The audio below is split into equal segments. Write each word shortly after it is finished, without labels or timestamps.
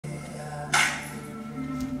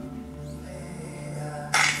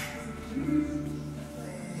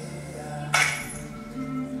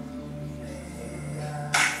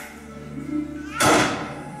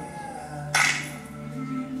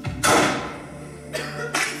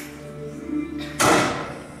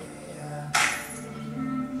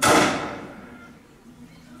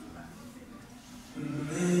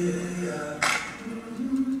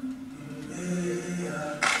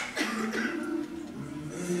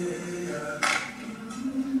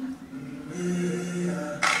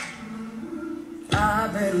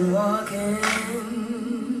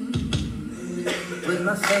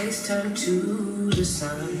my face turned to the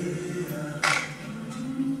sun.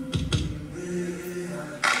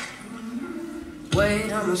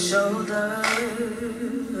 Weight on my shoulders,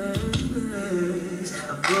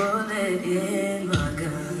 a bullet in my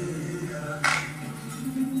gun.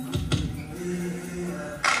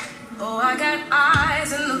 Oh, I got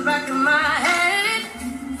eyes in the back of my head,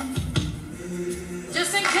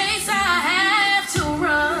 just in case I have to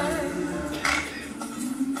run.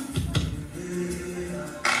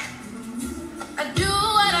 I do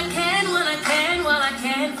what I can when I can, while I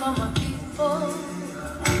can for my people.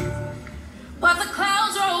 While the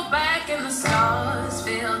clouds roll back and the stars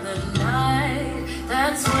fill the night,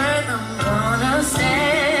 that's when I'm gonna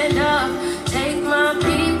stand up, take my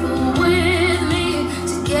people with me.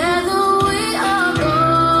 Together we are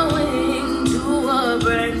going to a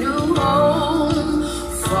brand new home,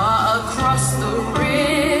 far across the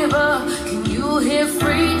river. Can you hear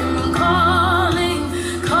freedom calling,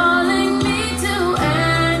 calling me to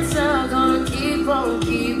answer? Gonna keep on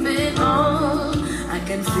keeping on, I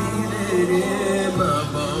can feel it in my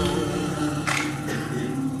bones.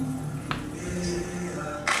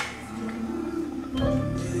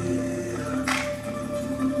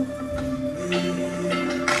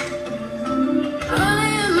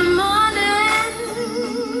 Early in the morning,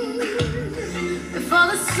 before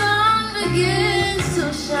the sun begins to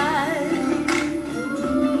shine,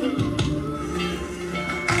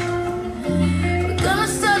 we're gonna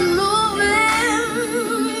start moving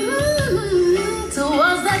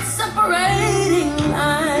towards that separating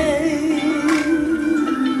line.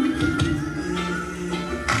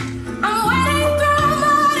 I'm wading through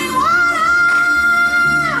muddy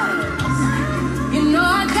waters. You know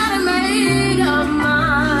I gotta make up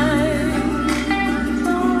mine.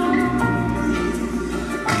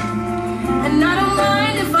 And I don't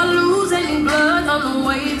mind if I lose any blood on the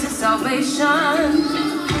way to salvation.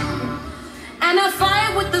 And I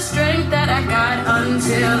fight with the strength that I got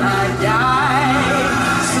until I die.